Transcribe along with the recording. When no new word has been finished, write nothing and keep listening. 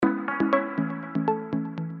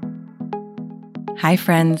Hi,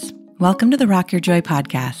 friends. Welcome to the Rock Your Joy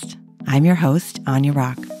podcast. I'm your host, Anya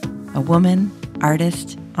Rock, a woman,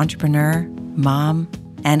 artist, entrepreneur, mom,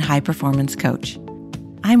 and high-performance coach.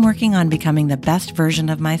 I'm working on becoming the best version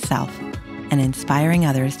of myself and inspiring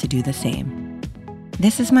others to do the same.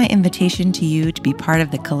 This is my invitation to you to be part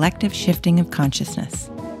of the collective shifting of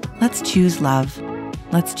consciousness. Let's choose love,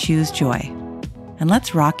 let's choose joy, and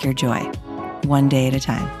let's rock your joy, one day at a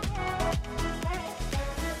time.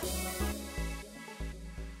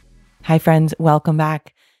 Hi, friends. Welcome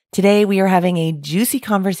back. Today, we are having a juicy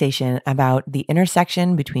conversation about the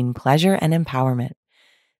intersection between pleasure and empowerment.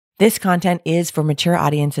 This content is for mature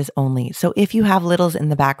audiences only, so if you have littles in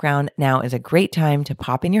the background, now is a great time to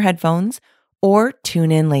pop in your headphones or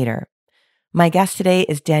tune in later. My guest today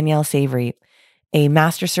is Danielle Savory, a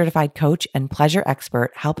master certified coach and pleasure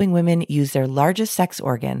expert helping women use their largest sex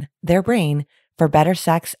organ, their brain, for better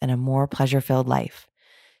sex and a more pleasure-filled life.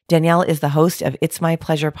 Danielle is the host of It's My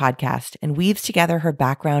Pleasure podcast and weaves together her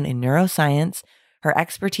background in neuroscience, her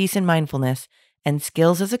expertise in mindfulness, and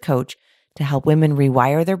skills as a coach to help women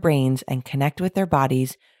rewire their brains and connect with their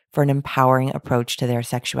bodies for an empowering approach to their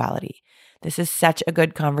sexuality. This is such a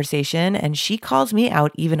good conversation, and she calls me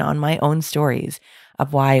out even on my own stories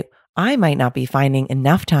of why I might not be finding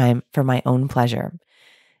enough time for my own pleasure.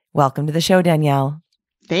 Welcome to the show, Danielle.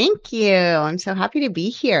 Thank you. I'm so happy to be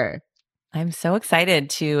here. I'm so excited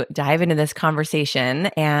to dive into this conversation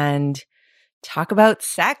and talk about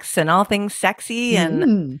sex and all things sexy.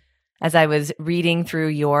 And as I was reading through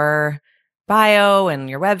your bio and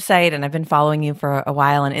your website, and I've been following you for a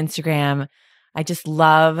while on Instagram, I just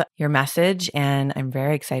love your message. And I'm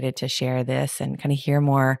very excited to share this and kind of hear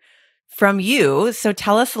more from you. So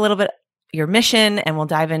tell us a little bit your mission, and we'll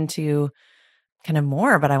dive into kind of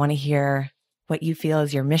more, but I want to hear what you feel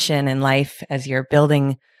is your mission in life as you're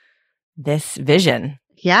building this vision.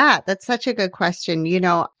 Yeah, that's such a good question.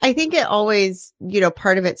 I think it always,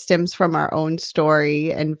 part of it stems from our own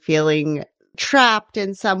story and feeling trapped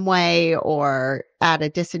in some way or at a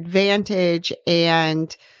disadvantage.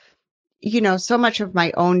 And, so much of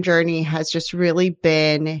my own journey has just really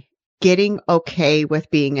been getting okay with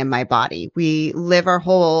being in my body. We live our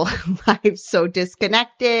whole lives so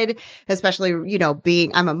disconnected, especially,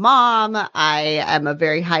 I'm a mom. I am a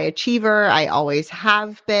very high achiever. I always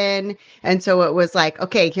have been. And so it was like,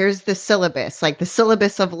 okay, here's the syllabus, like the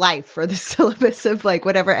syllabus of life or the syllabus of like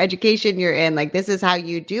whatever education you're in. Like, this is how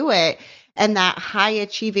you do it. And that high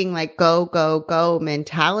achieving, like go, go, go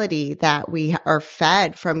mentality that we are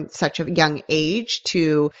fed from such a young age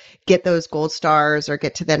to get those gold stars or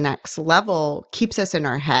get to the next level keeps us in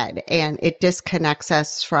our head, and it disconnects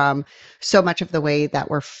us from so much of the way that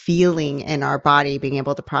we're feeling in our body, being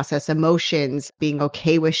able to process emotions, being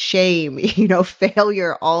okay with shame,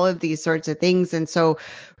 failure, all of these sorts of things. And so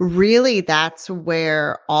really that's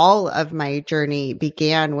where all of my journey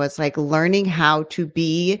began, was like learning how to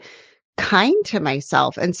be kind to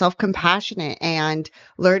myself and self-compassionate, and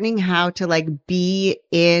learning how to like be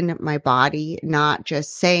in my body, not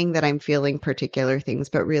just saying that I'm feeling particular things,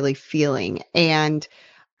 but really feeling. And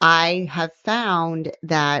I have found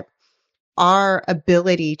that our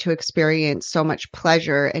ability to experience so much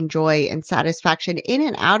pleasure and joy and satisfaction in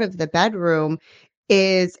and out of the bedroom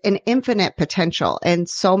is an infinite potential. And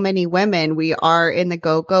so many women, we are in the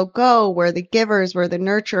go, go, go. We're the givers, we're the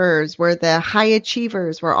nurturers, we're the high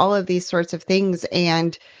achievers, we're all of these sorts of things.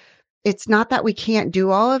 And it's not that we can't do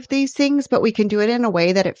all of these things, but we can do it in a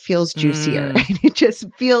way that it feels juicier and it just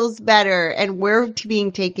feels better. And we're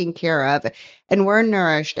being taken care of and we're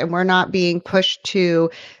nourished and we're not being pushed to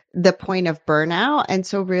the point of burnout. And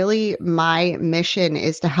so really my mission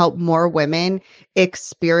is to help more women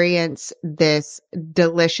experience this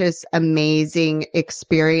delicious, amazing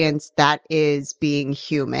experience that is being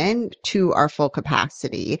human to our full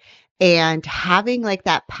capacity. And having like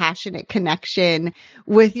that passionate connection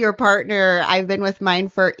with your partner. I've been with mine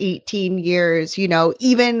for 18 years,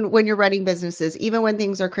 even when you're running businesses, even when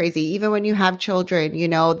things are crazy, even when you have children,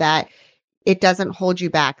 that it doesn't hold you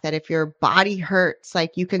back, that if your body hurts,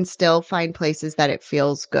 like you can still find places that it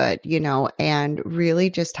feels good, and really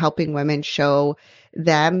just helping women show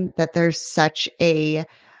them that there's such a,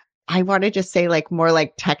 I want to just say like more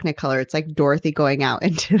like Technicolor. It's like Dorothy going out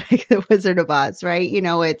into like the Wizard of Oz, right?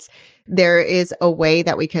 There is a way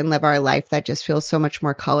that we can live our life that just feels so much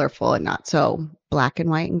more colorful and not so black and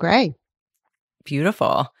white and gray.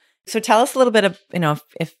 Beautiful. So tell us a little bit of,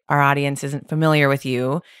 if our audience isn't familiar with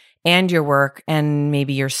you and your work and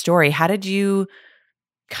maybe your story, how did you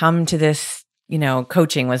come to this,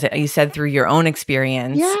 coaching? Was it, you said, through your own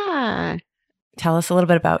experience? Yeah. Tell us a little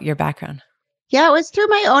bit about your background. Yeah, it was through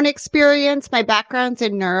my own experience. My background's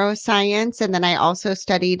in neuroscience, and then I also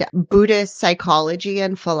studied Buddhist psychology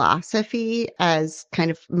and philosophy as kind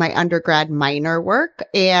of my undergrad minor work.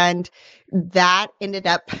 And that ended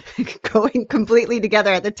up going completely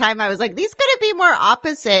together. At the time, I was like, these couldn't be more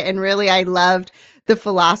opposite. And really, I loved the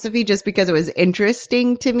philosophy just because it was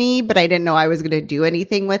interesting to me, but I didn't know I was going to do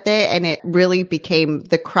anything with it. And it really became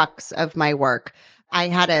the crux of my work. I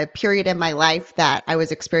had a period in my life that I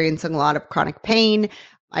was experiencing a lot of chronic pain.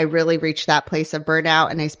 I really reached that place of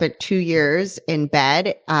burnout, and I spent 2 years in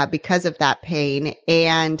bed because of that pain.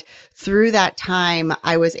 And through that time,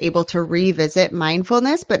 I was able to revisit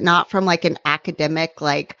mindfulness, but not from like an academic,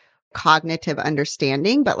 like cognitive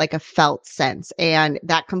understanding, but like a felt sense. And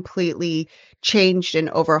that completely changed and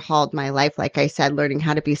overhauled my life. Like I said, learning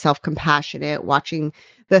how to be self-compassionate, watching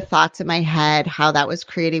the thoughts in my head, how that was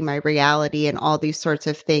creating my reality and all these sorts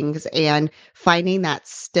of things, and finding that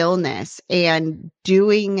stillness and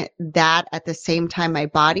doing that at the same time my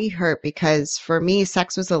body hurt, because for me,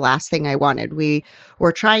 sex was the last thing I wanted. We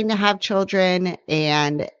were trying to have children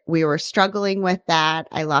and we were struggling with that.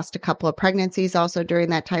 I lost a couple of pregnancies also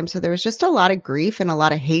during that time. So there was just a lot of grief and a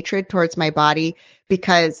lot of hatred towards my body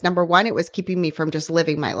because number one, it was keeping me from just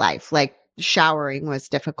living my life. Like showering was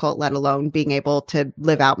difficult, let alone being able to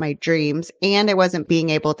live out my dreams. And I wasn't being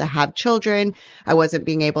able to have children. I wasn't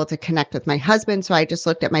being able to connect with my husband. So I just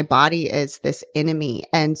looked at my body as this enemy.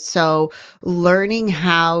 And so learning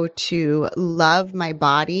how to love my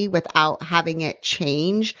body without having it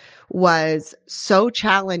change was so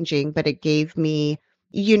challenging, but it gave me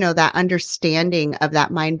that understanding of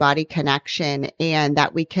that mind body connection, and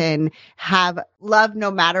that we can have love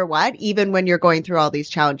no matter what, even when you're going through all these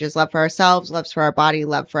challenges, love for ourselves, love for our body,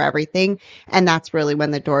 love for everything. And that's really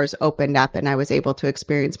when the doors opened up and I was able to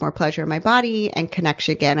experience more pleasure in my body and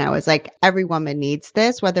connection again. I was like, every woman needs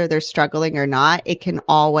this, whether they're struggling or not. It can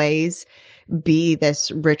always be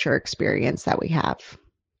this richer experience that we have.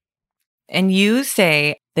 And you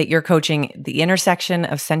say that you're coaching the intersection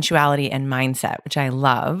of sensuality and mindset, which I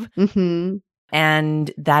love. Mm-hmm.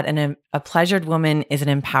 And that a pleasured woman is an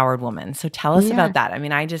empowered woman. So tell us about that. I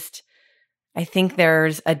mean, I think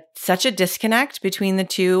there's such a disconnect between the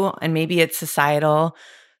two, and maybe it's societal,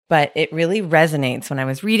 but it really resonates. When I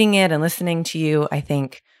was reading it and listening to you, I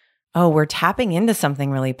think, oh, we're tapping into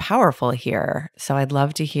something really powerful here. So I'd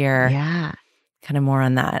love to hear kind of more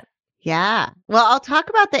on that. Yeah. Well, I'll talk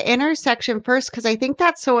about the intersection first, because I think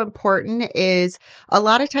that's so important. Is a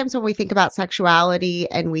lot of times when we think about sexuality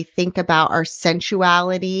and we think about our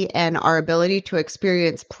sensuality and our ability to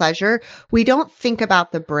experience pleasure, we don't think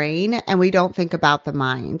about the brain and we don't think about the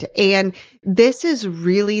mind. And this is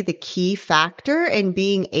really the key factor in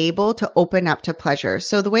being able to open up to pleasure.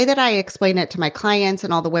 So the way that I explain it to my clients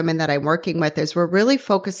and all the women that I'm working with is we're really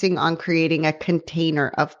focusing on creating a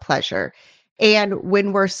container of pleasure. And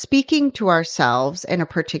when we're speaking to ourselves in a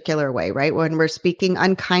particular way, right? When we're speaking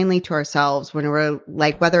unkindly to ourselves, when we're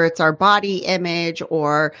like, whether it's our body image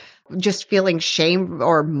or just feeling shame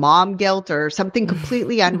or mom guilt or something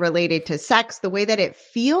completely unrelated to sex, the way that it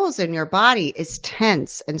feels in your body is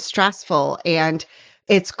tense and stressful and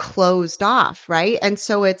it's closed off, right? And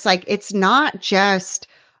so it's like, it's not just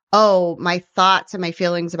my thoughts and my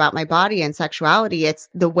feelings about my body and sexuality. It's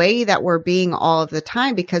the way that we're being all of the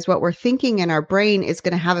time, because what we're thinking in our brain is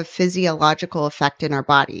going to have a physiological effect in our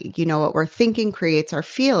body. What we're thinking creates our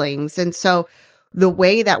feelings. And so the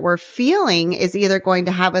way that we're feeling is either going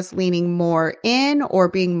to have us leaning more in or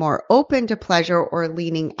being more open to pleasure or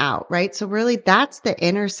leaning out, right? So really that's the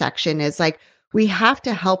intersection, is like, we have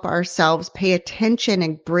to help ourselves pay attention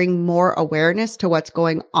and bring more awareness to what's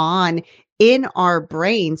going on in our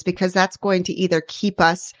brains, because that's going to either keep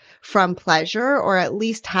us from pleasure or at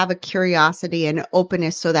least have a curiosity and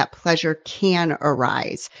openness so that pleasure can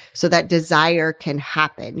arise, so that desire can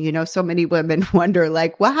happen. So many women wonder,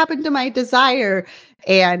 like, what happened to my desire?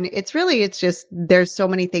 And it's just, there's so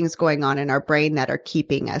many things going on in our brain that are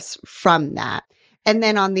keeping us from that. And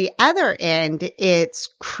then on the other end, it's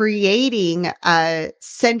creating a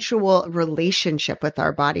sensual relationship with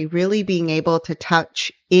our body, really being able to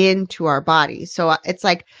touch into our body. So it's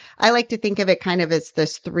like, I like to think of it kind of as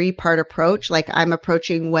this 3-part approach. Like, I'm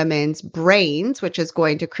approaching women's brains, which is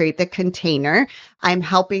going to create the container. I'm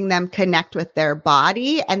helping them connect with their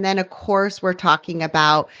body. And then, of course, we're talking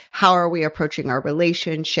about how are we approaching our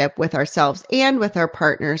relationship with ourselves and with our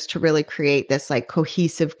partners to really create this like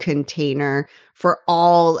cohesive container for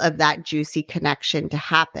all of that juicy connection to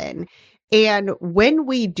happen. And when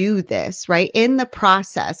we do this, right, in the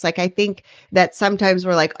process, like I think that sometimes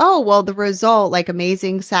we're like, oh, well, the result, like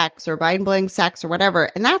amazing sex or mind blowing sex or whatever.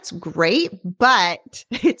 And that's great. But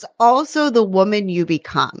it's also the woman you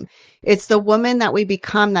become. It's the woman that we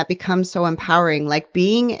become that becomes so empowering. Like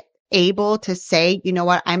being able to say, you know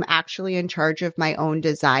what, I'm actually in charge of my own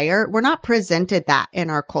desire. We're not presented that in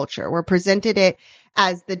our culture. We're presented it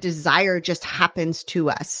as the desire just happens to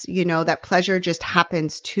us, that pleasure just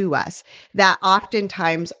happens to us, that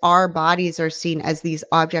oftentimes our bodies are seen as these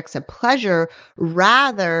objects of pleasure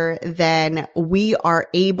rather than we are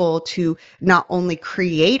able to not only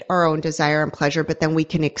create our own desire and pleasure, but then we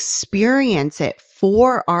can experience it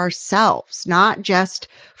for ourselves, not just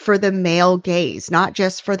for the male gaze, not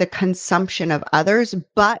just for the consumption of others,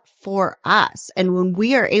 but for us. And when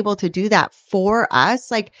we are able to do that for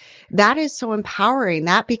us, like that is so empowering.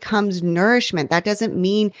 That becomes nourishment. That sex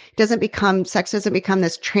doesn't become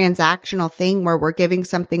this transactional thing where we're giving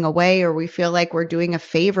something away or we feel like we're doing a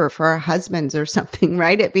favor for our husbands or something,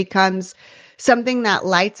 right? It becomes something that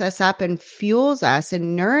lights us up and fuels us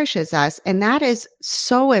and nourishes us. And that is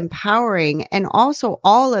so empowering. And also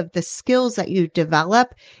all of the skills that you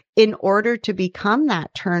develop in order to become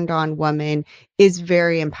that turned on woman is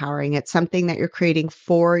very empowering. It's something that you're creating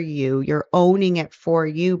for you. You're owning it for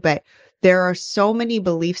you. But there are so many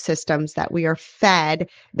belief systems that we are fed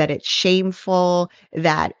that it's shameful,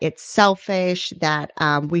 that it's selfish, that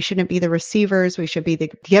we shouldn't be the receivers, we should be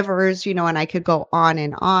the givers, and I could go on,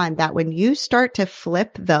 that when you start to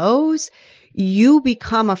flip those, you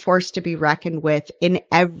become a force to be reckoned with in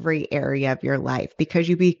every area of your life because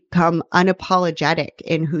you become unapologetic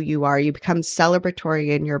in who you are. You become celebratory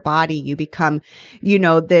in your body. You become,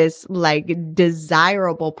 this like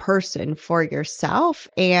desirable person for yourself.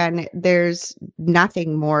 And there's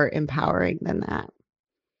nothing more empowering than that.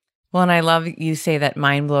 Well, and I love you say that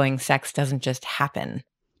mind-blowing sex doesn't just happen,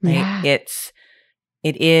 right? Yeah.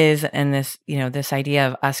 It is, and this idea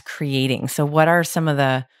of us creating. So what are some of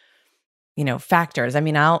the factors? I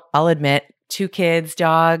mean, I'll admit 2 kids,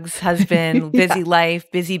 dogs, husband, busy life,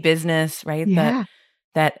 busy business, right? Yeah.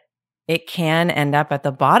 That it can end up at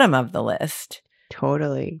the bottom of the list.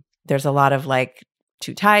 Totally. There's a lot of like,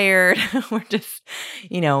 too tired. We're just,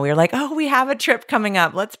 we're like, oh, we have a trip coming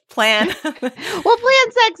up. Let's plan. We'll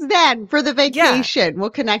plan sex then for the vacation. Yeah. We'll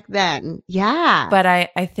connect then. Yeah. But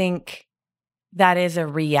I think that is a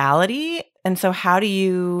reality. And so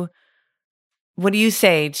what do you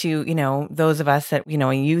say to, those of us that,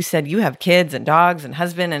 you said you have kids and dogs and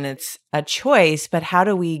husband and it's a choice, but how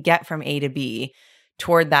do we get from A to B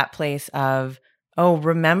toward that place of, oh,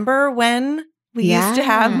 remember when we used to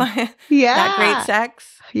have that great sex?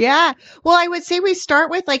 Yeah. Well, I would say we start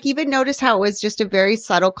with like, even notice how it was just a very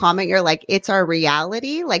subtle comment. You're like, it's our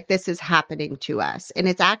reality. Like this is happening to us. And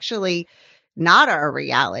it's actually not our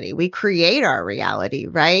reality. We create our reality,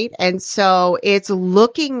 right? And so it's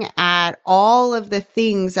looking at all of the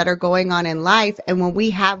things that are going on in life. And when we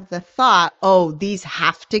have the thought, oh, these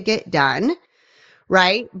have to get done,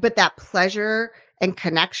 right? But that pleasure and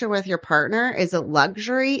connection with your partner is a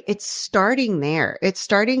luxury. It's starting there. It's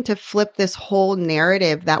starting to flip this whole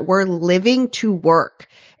narrative that we're living to work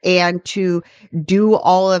and to do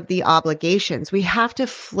all of the obligations. We have to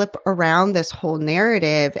flip around this whole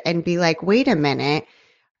narrative and be like, wait a minute.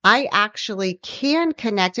 I actually can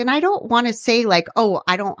connect. And I don't want to say like, oh,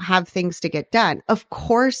 I don't have things to get done. Of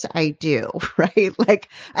course I do, right? Like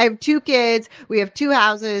I have 2 kids, we have 2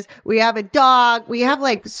 houses, we have a dog, we have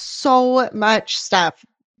like so much stuff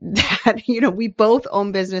that, we both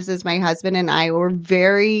own businesses. My husband and I were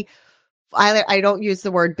I don't use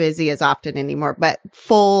the word busy as often anymore, but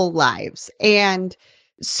full lives. And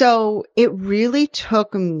so it really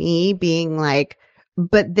took me being like,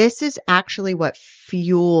 but this is actually what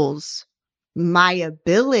fuels my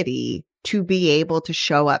ability to be able to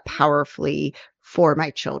show up powerfully for my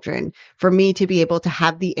children, for me to be able to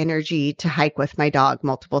have the energy to hike with my dog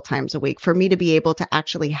multiple times a week, for me to be able to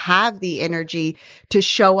actually have the energy to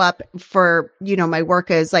show up for, my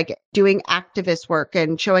work as like doing activist work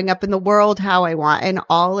and showing up in the world how I want and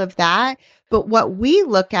all of that. But what we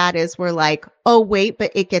look at is we're like, oh, wait,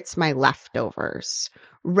 but it gets my leftovers,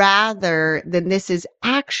 rather than this is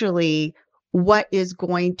actually what is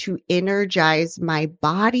going to energize my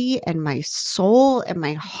body and my soul and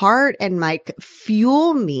my heart and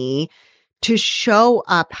fuel me to show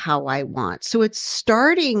up how I want. So it's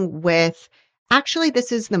starting with actually,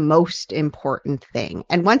 this is the most important thing.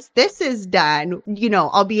 And once this is done,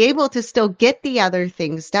 I'll be able to still get the other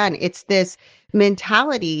things done. It's this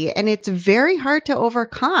mentality, and it's very hard to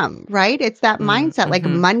overcome, right? It's that mindset. Like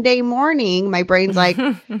Monday morning, my brain's like,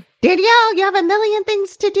 Danielle, you have a million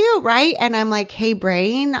things to do, right? And I'm like, hey,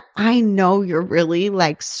 brain, I know you're really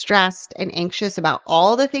like stressed and anxious about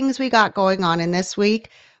all the things we got going on in this week.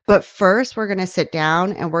 But first, we're going to sit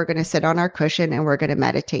down and we're going to sit on our cushion and we're going to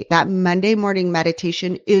meditate. That Monday morning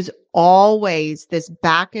meditation is always this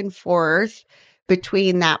back and forth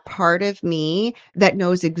between that part of me that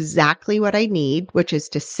knows exactly what I need, which is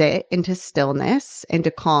to sit into stillness and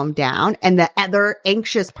to calm down, and the other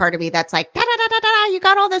anxious part of me that's like, da da da da da, you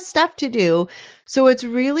got all this stuff to do. So it's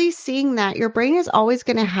really seeing that your brain is always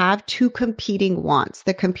going to have two competing wants.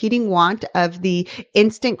 The competing want of the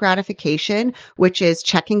instant gratification, which is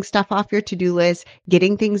checking stuff off your to-do list,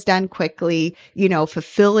 getting things done quickly,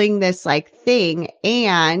 fulfilling this like thing.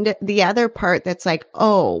 And the other part that's like,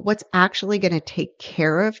 oh, what's actually going to take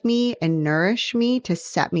care of me and nourish me to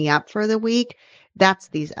set me up for the week? That's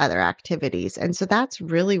these other activities. And so that's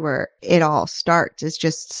really where it all starts, is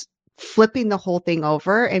just flipping the whole thing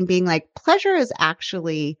over and being like, pleasure is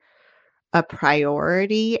actually a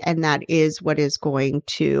priority. And that is what is going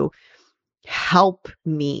to help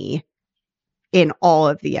me in all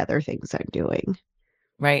of the other things I'm doing.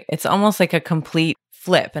 Right. It's almost like a complete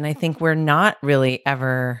flip. And I think we're not really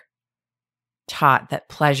ever taught that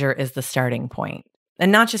pleasure is the starting point.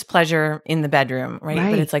 And not just pleasure in the bedroom, right?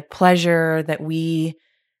 But it's like pleasure that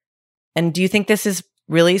and do you think this is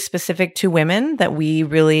really specific to women, that we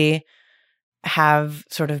really have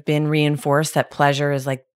sort of been reinforced that pleasure is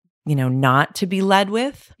like, not to be led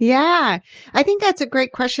with? Yeah, I think that's a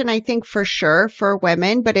great question. I think for sure for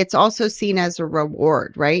women, but it's also seen as a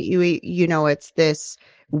reward, right? It's this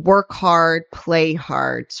work hard, play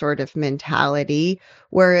hard sort of mentality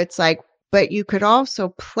where it's like, but you could also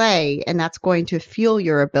play, and that's going to fuel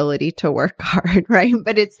your ability to work hard, right?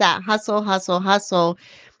 But it's that hustle, hustle, hustle.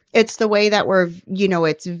 It's the way that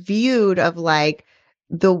it's viewed of like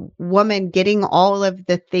the woman getting all of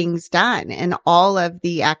the things done and all of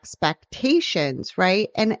the expectations, right?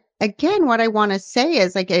 And again, what I want to say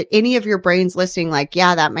is like, any of your brains listening, like,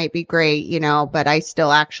 yeah, that might be great, but I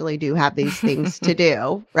still actually do have these things to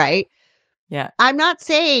do, right? Yeah. I'm not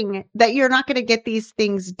saying that you're not going to get these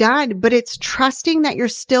things done, but it's trusting that you're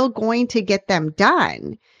still going to get them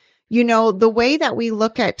done. The way that we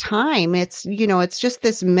look at time, it's just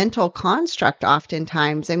this mental construct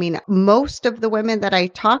oftentimes. I mean, most of the women that I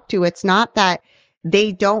talk to, it's not that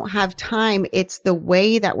they don't have time. It's the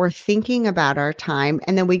way that we're thinking about our time.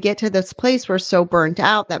 And then we get to this place we're so burnt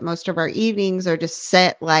out that most of our evenings are just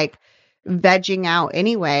set like vegging out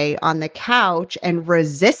anyway on the couch and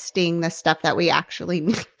resisting the stuff that we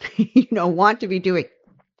actually, want to be doing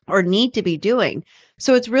or need to be doing.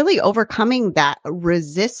 So it's really overcoming that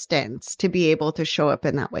resistance to be able to show up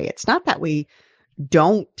in that way. It's not that we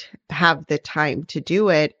don't have the time to do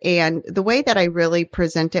it. And the way that I really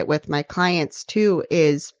present it with my clients too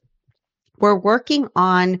is we're working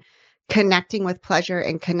on connecting with pleasure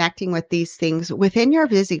and connecting with these things within your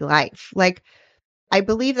busy life. Like, I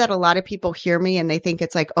believe that a lot of people hear me and they think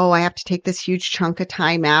it's like, oh, I have to take this huge chunk of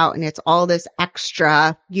time out and it's all this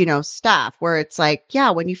extra, stuff, where it's like, yeah,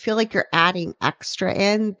 when you feel like you're adding extra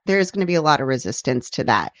in, there's going to be a lot of resistance to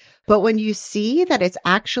that. But when you see that it's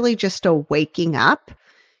actually just a waking up,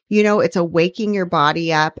 it's a waking your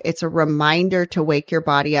body up. It's a reminder to wake your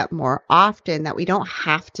body up more often, that we don't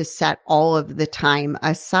have to set all of the time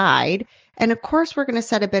aside. And of course, we're going to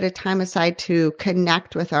set a bit of time aside to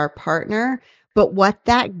connect with our partner. But what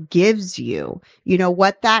that gives you,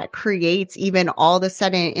 what that creates, even all of a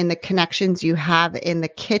sudden in the connections you have in the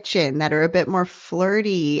kitchen that are a bit more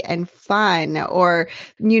flirty and fun, or,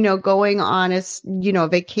 going on a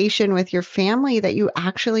vacation with your family, that you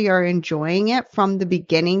actually are enjoying it from the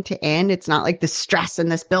beginning to end. It's not like the stress and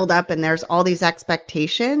this buildup and there's all these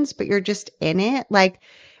expectations, but you're just in it. Like,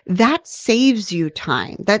 that saves you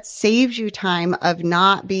time. That saves you time of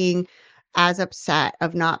not being as upset,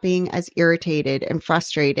 of not being as irritated and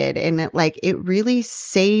frustrated. And it really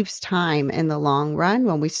saves time in the long run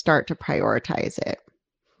when we start to prioritize it.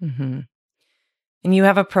 Mm-hmm. And you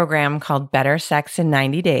have a program called Better Sex in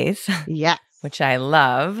 90 Days. Yes. Which I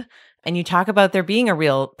love. And you talk about there being a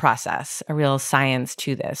real process, a real science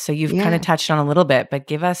to this. So you've kind of touched on a little bit, but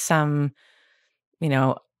give us some,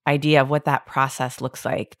 idea of what that process looks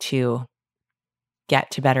like to get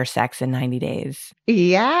to better sex in 90 days.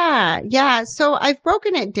 Yeah. So I've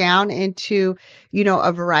broken it down into,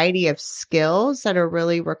 a variety of skills that are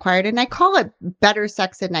really required. And I call it Better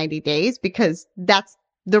Sex in 90 Days because that's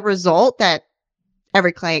the result that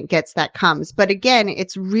every client gets that comes. But again,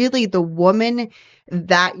 it's really the woman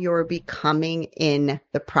that you're becoming in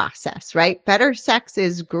the process, right? Better sex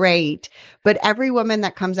is great, but every woman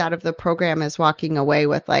that comes out of the program is walking away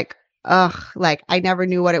with like, ugh, like I never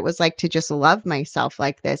knew what it was like to just love myself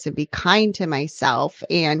like this and be kind to myself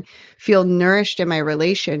and feel nourished in my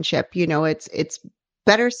relationship. You know, it's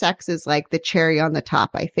better sex is like the cherry on the top,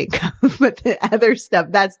 I think, but the other stuff,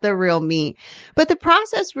 that's the real meat. But the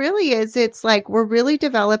process really is, it's like we're really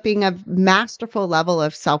developing a masterful level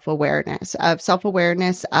of self-awareness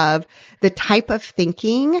of the type of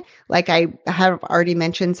thinking. Like I have already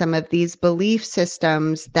mentioned some of these belief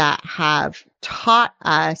systems that have taught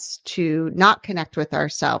us to not connect with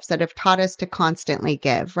ourselves, that have taught us to constantly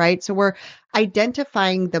give, right? So we're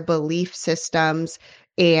identifying the belief systems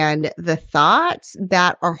and the thoughts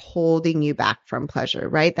that are holding you back from pleasure,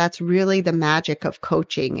 right? That's really the magic of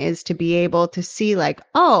coaching, is to be able to see like,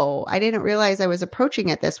 oh, I didn't realize I was approaching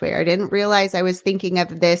it this way. Or I didn't realize I was thinking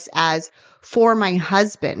of this as for my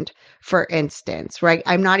husband, for instance, right?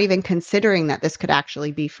 I'm not even considering that this could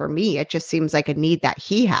actually be for me. It just seems like a need that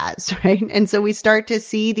he has, right? And so we start to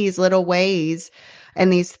see these little ways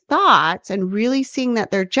and these thoughts and really seeing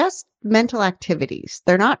that they're just mental activities.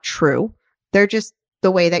 They're not true. They're just the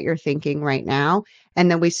way that you're thinking right now. And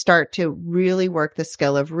then we start to really work the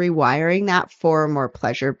skill of rewiring that for a more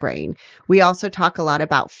pleasure brain. We also talk a lot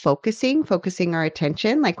about focusing our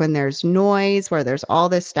attention, like when there's noise, where there's all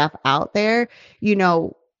this stuff out there, you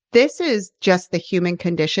know, this is just the human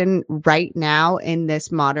condition right now in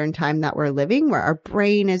this modern time that we're living, where our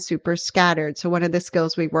brain is super scattered. So one of the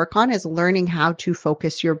skills we work on is learning how to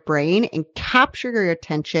focus your brain and capture your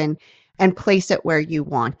attention and place it where you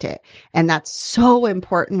want it. And that's so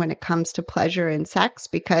important when it comes to pleasure and sex,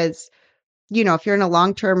 because you know, if you're in a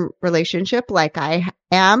long-term relationship like I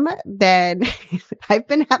am, then I've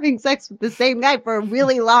been having sex with the same guy for a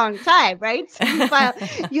really long time, right? So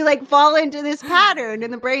you like fall into this pattern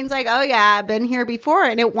and the brain's like, oh yeah, I've been here before,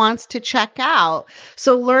 and it wants to check out.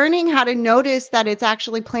 So learning how to notice that it's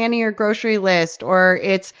actually planning your grocery list, or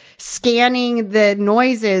it's scanning the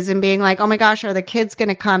noises and being like, oh my gosh, are the kids going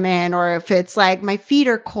to come in? Or if it's like my feet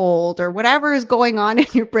are cold, or whatever is going on in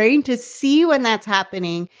your brain, to see when that's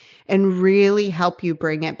happening and really help you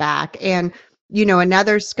bring it back. And, you know,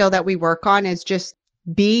 another skill that we work on is just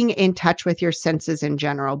being in touch with your senses in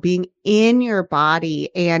general, being in your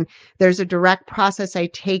body. And there's a direct process I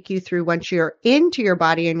take you through once you're into your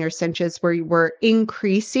body and your senses, where we're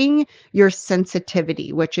increasing your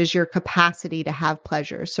sensitivity, which is your capacity to have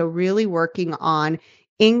pleasure. So really working on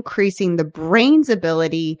increasing the brain's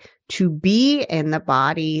ability to be in the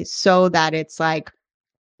body, so that it's like,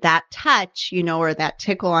 that touch, you know, or that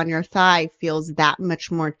tickle on your thigh feels that much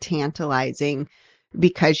more tantalizing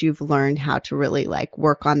because you've learned how to really like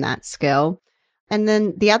work on that skill. And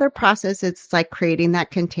then the other process, it's like creating that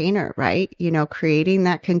container, right? You know, creating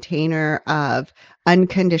that container of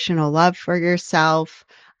unconditional love for yourself,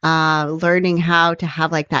 learning how to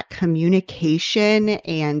have like that communication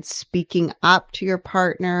and speaking up to your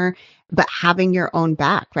partner, but having your own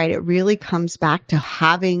back, right? It really comes back to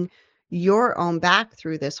having your own back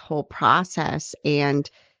through this whole process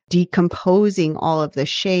and decomposing all of the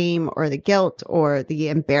shame or the guilt or the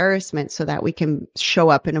embarrassment, so that we can show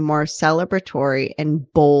up in a more celebratory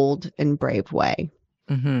and bold and brave way.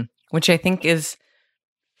 Mm-hmm. Which I think is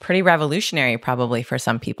pretty revolutionary probably for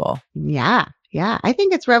some people. Yeah. Yeah. I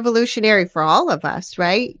think it's revolutionary for all of us,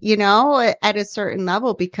 right? You know, at a certain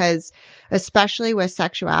level, because especially with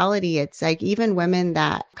sexuality, it's like even women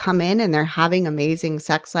that come in and they're having amazing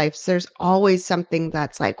sex lives, there's always something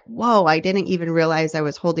that's like, whoa, I didn't even realize I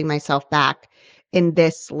was holding myself back in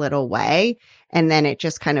this little way. And then it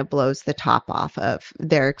just kind of blows the top off of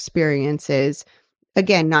their experiences.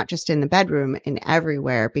 Again, not just in the bedroom, in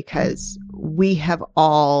everywhere, because we have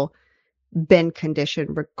all been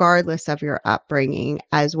conditioned, regardless of your upbringing,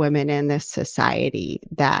 as women in this society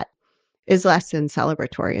that is less than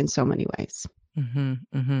celebratory in so many ways. Mm-hmm,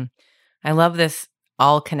 mm-hmm. I love this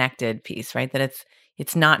all connected piece, right? That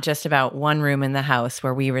it's not just about one room in the house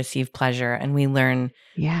where we receive pleasure and we learn,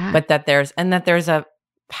 but that there's a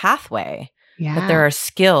pathway, that there are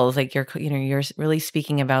skills, like you're really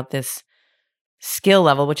speaking about this skill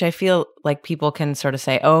level, which I feel like people can sort of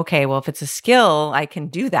say, oh, okay, well, if it's a skill, I can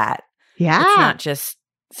do that. Yeah. It's not just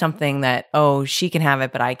something that, oh, she can have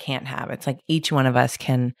it, but I can't have it. It's like each one of us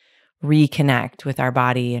can reconnect with our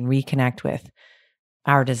body and reconnect with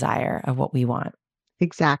our desire of what we want.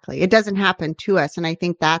 Exactly. It doesn't happen to us. And I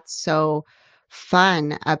think that's so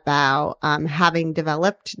fun about having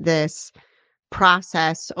developed this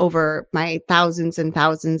process over my thousands and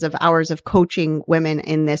thousands of hours of coaching women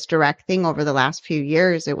in this direct thing over the last few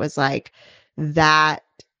years, it was like that.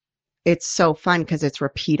 It's so fun because it's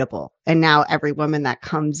repeatable. And now every woman that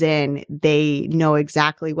comes in, they know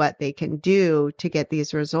exactly what they can do to get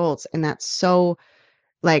these results. And that's so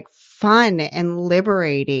like fun and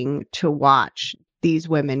liberating to watch these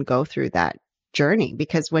women go through that journey,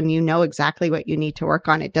 because when you know exactly what you need to work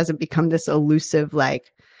on, it doesn't become this elusive,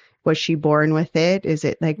 like, was she born with it? Is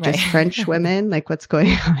it like just Right. French women? Like, what's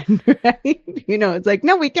going on? Right? It's like,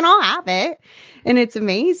 no, we can all have it. And it's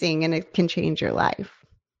amazing and it can change your life.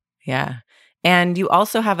 Yeah. And you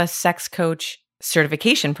also have a sex coach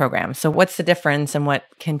certification program. So what's the difference and what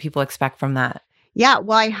can people expect from that? Yeah,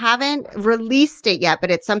 well, I haven't released it yet,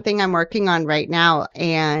 but it's something I'm working on right now.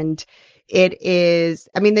 And it is,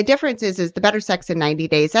 I mean, the difference is the Better Sex in 90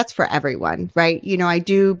 Days. That's for everyone, right? I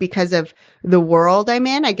do, because of the world I'm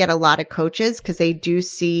in, I get a lot of coaches because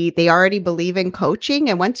they already believe in coaching.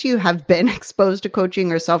 And once you have been exposed to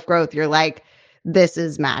coaching or self-growth, you're like, this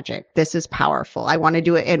is magic. This is powerful. I want to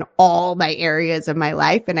do it in all my areas of my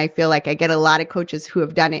life. And I feel like I get a lot of coaches who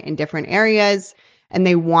have done it in different areas and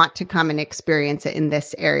they want to come and experience it in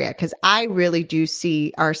this area, because I really do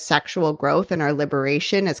see our sexual growth and our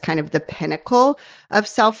liberation as kind of the pinnacle of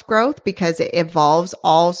self-growth, because it evolves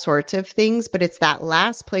all sorts of things, but it's that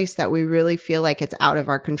last place that we really feel like it's out of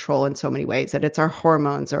our control in so many ways, that it's our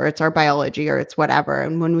hormones or it's our biology or it's whatever.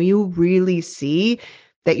 And when you really see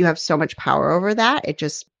that you have so much power over that, it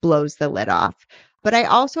just blows the lid off. But I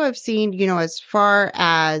also have seen, as far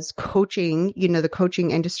as coaching, the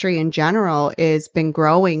coaching industry in general has been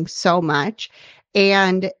growing so much.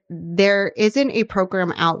 And there isn't a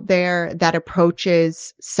program out there that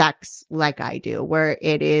approaches sex like I do, where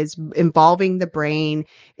it is involving the brain.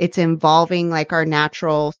 It's involving like our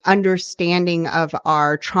natural understanding of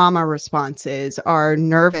our trauma responses, our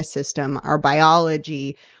nervous system, our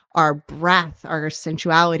biology, our breath, our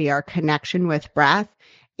sensuality, our connection with breath.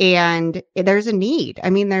 And there's a need. I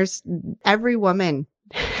mean, there's every woman,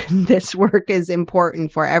 this work is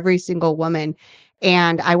important for every single woman.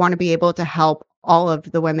 And I want to be able to help all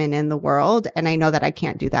of the women in the world. And I know that I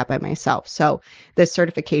can't do that by myself. So this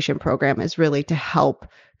certification program is really to help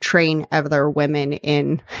train other women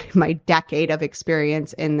in my decade of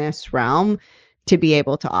experience in this realm to be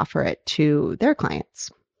able to offer it to their clients.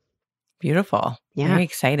 Beautiful. Yeah. Very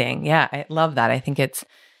exciting. Yeah, I love that. I think it's,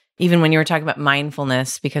 even when you were talking about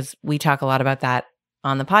mindfulness, because we talk a lot about that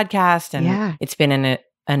on the podcast, and it's been an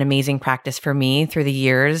amazing practice for me through the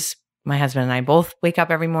years. My husband and I both wake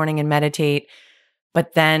up every morning and meditate,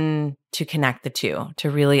 but then to connect the two,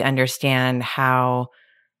 to really understand how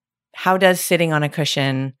does sitting on a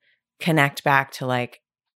cushion connect back to like,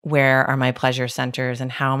 where are my pleasure centers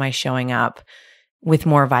and how am I showing up with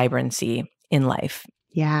more vibrancy in life?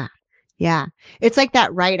 Yeah. Yeah. It's like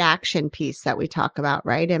that right action piece that we talk about,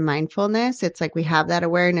 right? In mindfulness, it's like we have that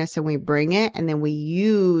awareness and we bring it, and then we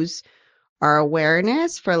use our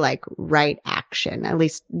awareness for like right action. At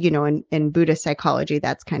least, in Buddhist psychology,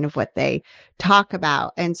 that's kind of what they talk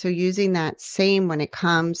about. And so using that same when it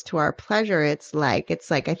comes to our pleasure, it's like,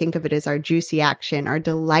 I think of it as our juicy action, our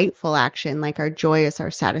delightful action, like our joyous,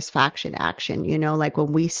 our satisfaction action, like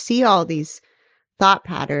when we see all these thought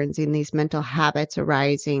patterns and these mental habits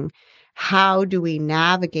arising, how do we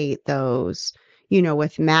navigate those,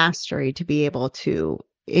 with mastery to be able to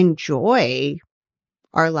enjoy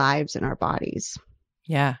our lives and our bodies?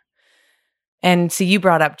 Yeah. And so you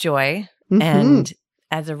brought up joy, and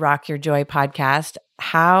as a Rock Your Joy podcast,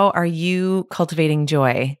 how are you cultivating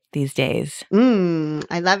joy these days?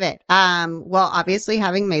 I love it. Well, obviously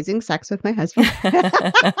having amazing sex with my husband.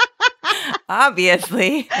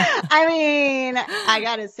 Obviously. I mean, I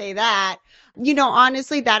got to say that.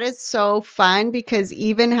 Honestly, that is so fun, because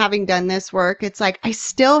even having done this work, it's like I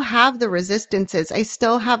still have the resistances. I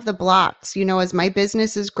still have the blocks, as my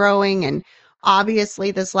business is growing. And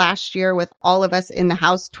obviously this last year, with all of us in the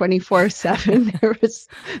house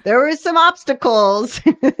 24/7, there were some obstacles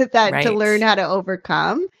that to learn how to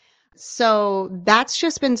overcome. So that's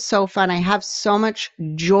just been so fun. I have so much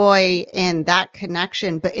joy in that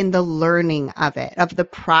connection, but in the learning of it, of the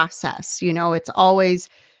process. It's always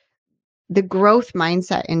the growth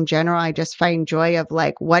mindset in general. I just find joy of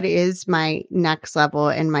like, what is my next level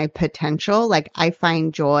and my potential? Like, I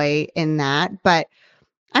find joy in that. But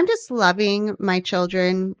I'm just loving my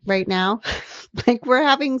children right now. Like, we're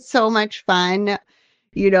having so much fun.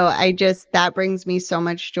 That brings me so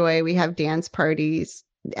much joy. We have dance parties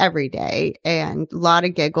every day and a lot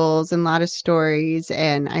of giggles and a lot of stories.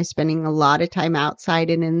 And I'm spending a lot of time outside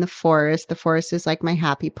and in the forest. The forest is like my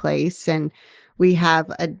happy place. And we have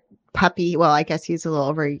a puppy. Well, I guess he's a little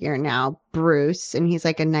over a year now, Bruce, and he's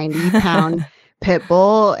like a 90-pound pit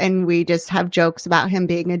bull. And we just have jokes about him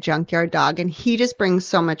being a junkyard dog. And he just brings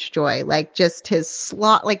so much joy. Like just his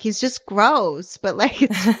slot, like he's just gross, but like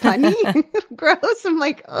it's funny. Gross. I'm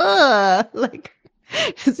like, ugh, like,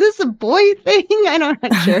 is this a boy thing? I'm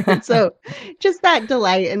not sure. So just that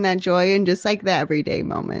delight and that joy and just like the everyday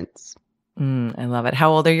moments. I love it. How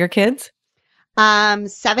old are your kids?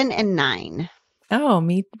 7 and 9. Oh,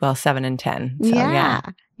 7 and 10. So, yeah.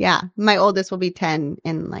 My oldest will be 10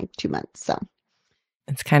 in like 2 months. So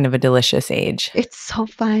it's kind of a delicious age. it's so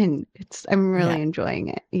fun. I'm really enjoying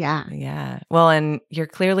it. Yeah. Yeah. Well, and you're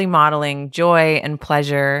clearly modeling joy and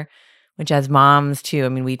pleasure, which as moms too, I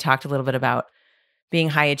mean, we talked a little bit about being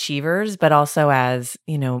high achievers, but also as,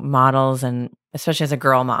 models, and especially as a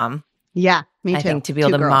girl mom. Yeah, me too. I think to be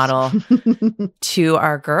able to model to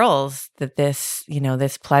our girls that this,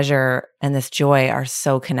 this pleasure and this joy are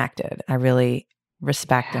so connected. I really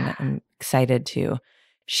respect and I'm excited to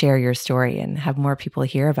share your story and have more people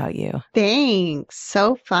hear about you. Thanks.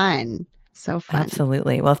 So fun. So fun.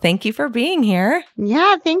 Absolutely. Well, thank you for being here.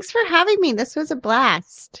 Yeah, thanks for having me. This was a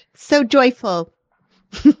blast. So joyful.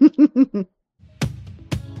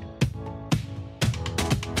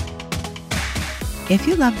 If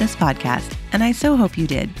you love this podcast, and I so hope you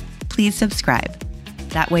did, please subscribe.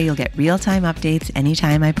 That way you'll get real-time updates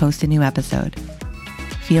anytime I post a new episode.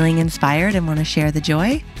 Feeling inspired and want to share the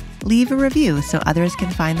joy? Leave a review so others can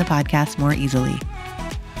find the podcast more easily.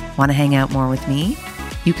 Want to hang out more with me?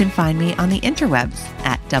 You can find me on the interwebs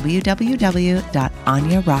at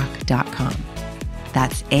www.anyarock.com.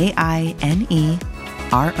 That's AINEROCK.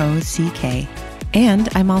 And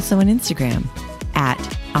I'm also on Instagram at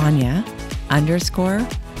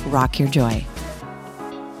Anya_rockyourjoy.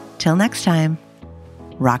 Till next time,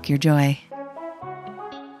 rock your joy.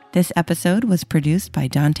 This episode was produced by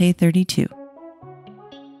Dante32.